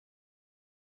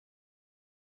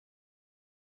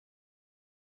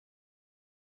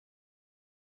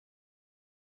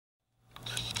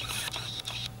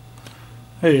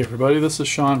Hey everybody, this is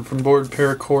Sean from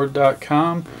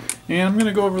BoredParacord.com, and I'm going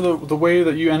to go over the way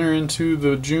that you enter into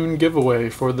the June giveaway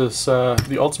for this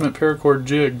the Ultimate Paracord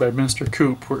Jig by Mr.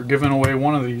 Coop. We're giving away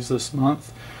one of these this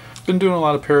month. I've been doing a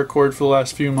lot of paracord for the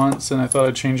last few months, and I thought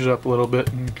I'd change it up a little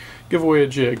bit and give away a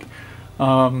jig.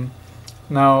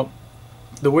 Now,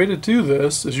 the way to do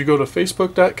this is you go to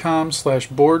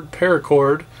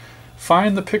facebook.com/BoredParacord,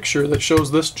 find the picture that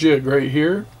shows this jig right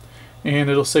here,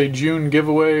 and it'll say June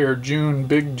giveaway or June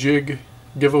big jig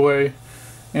giveaway,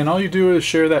 and all you do is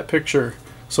share that picture.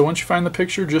 So once you find the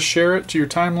picture, just share it to your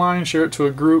timeline, share it to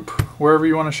a group, wherever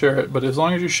you want to share it, but as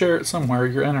long as you share it somewhere,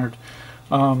 you're entered.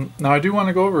 Now I do want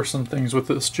to go over some things with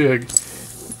this jig.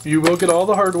 You will get all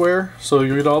the hardware, so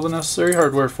you get all the necessary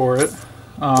hardware for it.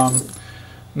 Now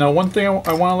one thing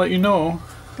I want to let you know,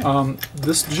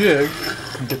 this jig,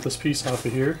 let me get this piece off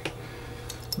of here,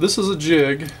 this is a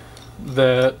jig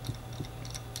that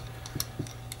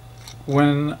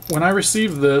when I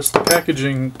received this, the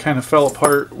packaging kind of fell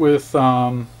apart with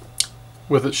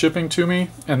it shipping to me,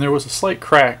 and there was a slight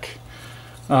crack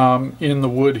in the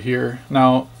wood here.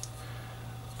 Now,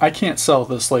 I can't sell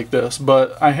this like this,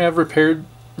 but I have repaired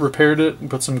it and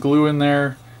put some glue in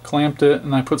there, clamped it,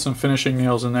 and I put some finishing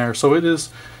nails in there. So it is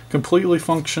completely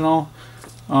functional.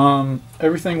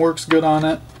 Everything works good on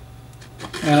it,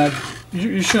 and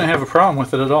you shouldn't have a problem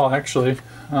with it at all, actually.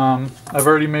 I've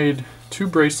already made 2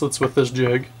 bracelets with this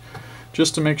jig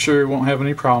just to make sure you won't have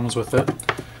any problems with it.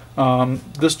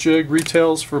 This jig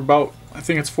retails for about, I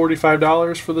think it's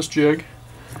 $45 for this jig.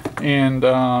 And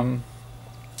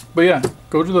but yeah,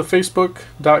 go to the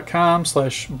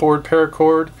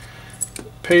facebook.com/BoredParacord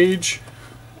page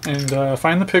and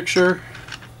find the picture,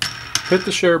 hit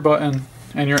the share button,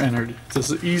 and you're entered. It's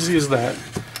as easy as that.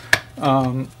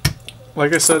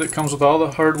 Like I said, it comes with all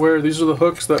the hardware. These are the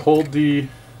hooks that hold the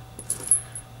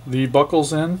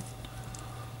buckles in.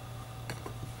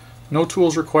 No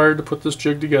tools required to put this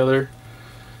jig together.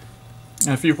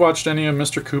 And if you've watched any of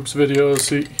Mr. Coop's videos,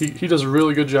 he does a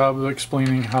really good job of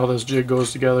explaining how this jig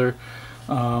goes together.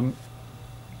 But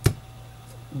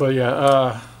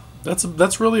yeah,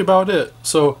 that's really about it.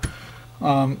 So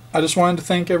I just wanted to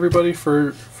thank everybody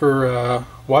for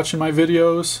watching my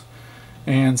videos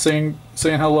and saying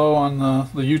hello on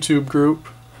the YouTube group,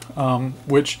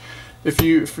 which if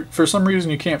for some reason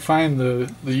you can't find the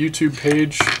YouTube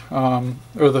page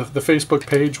or the Facebook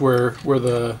page where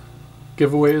the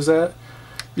giveaway is at,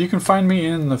 you can find me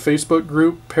in the Facebook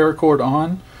group Paracord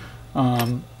On.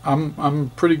 I'm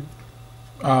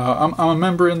a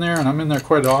member in there, and I'm in there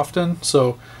quite often.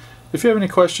 So if you have any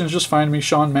questions, just find me,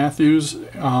 Sean Matthews.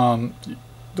 The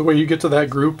way you get to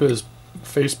that group is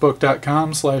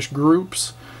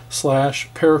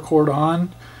facebook.com/groups/Paracord On,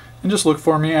 and just look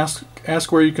for me.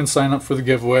 Ask where you can sign up for the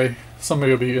giveaway.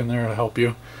 Somebody will be in there to help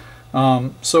you.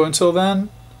 So until then,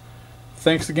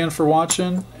 thanks again for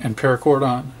watching, and Paracord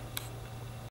On.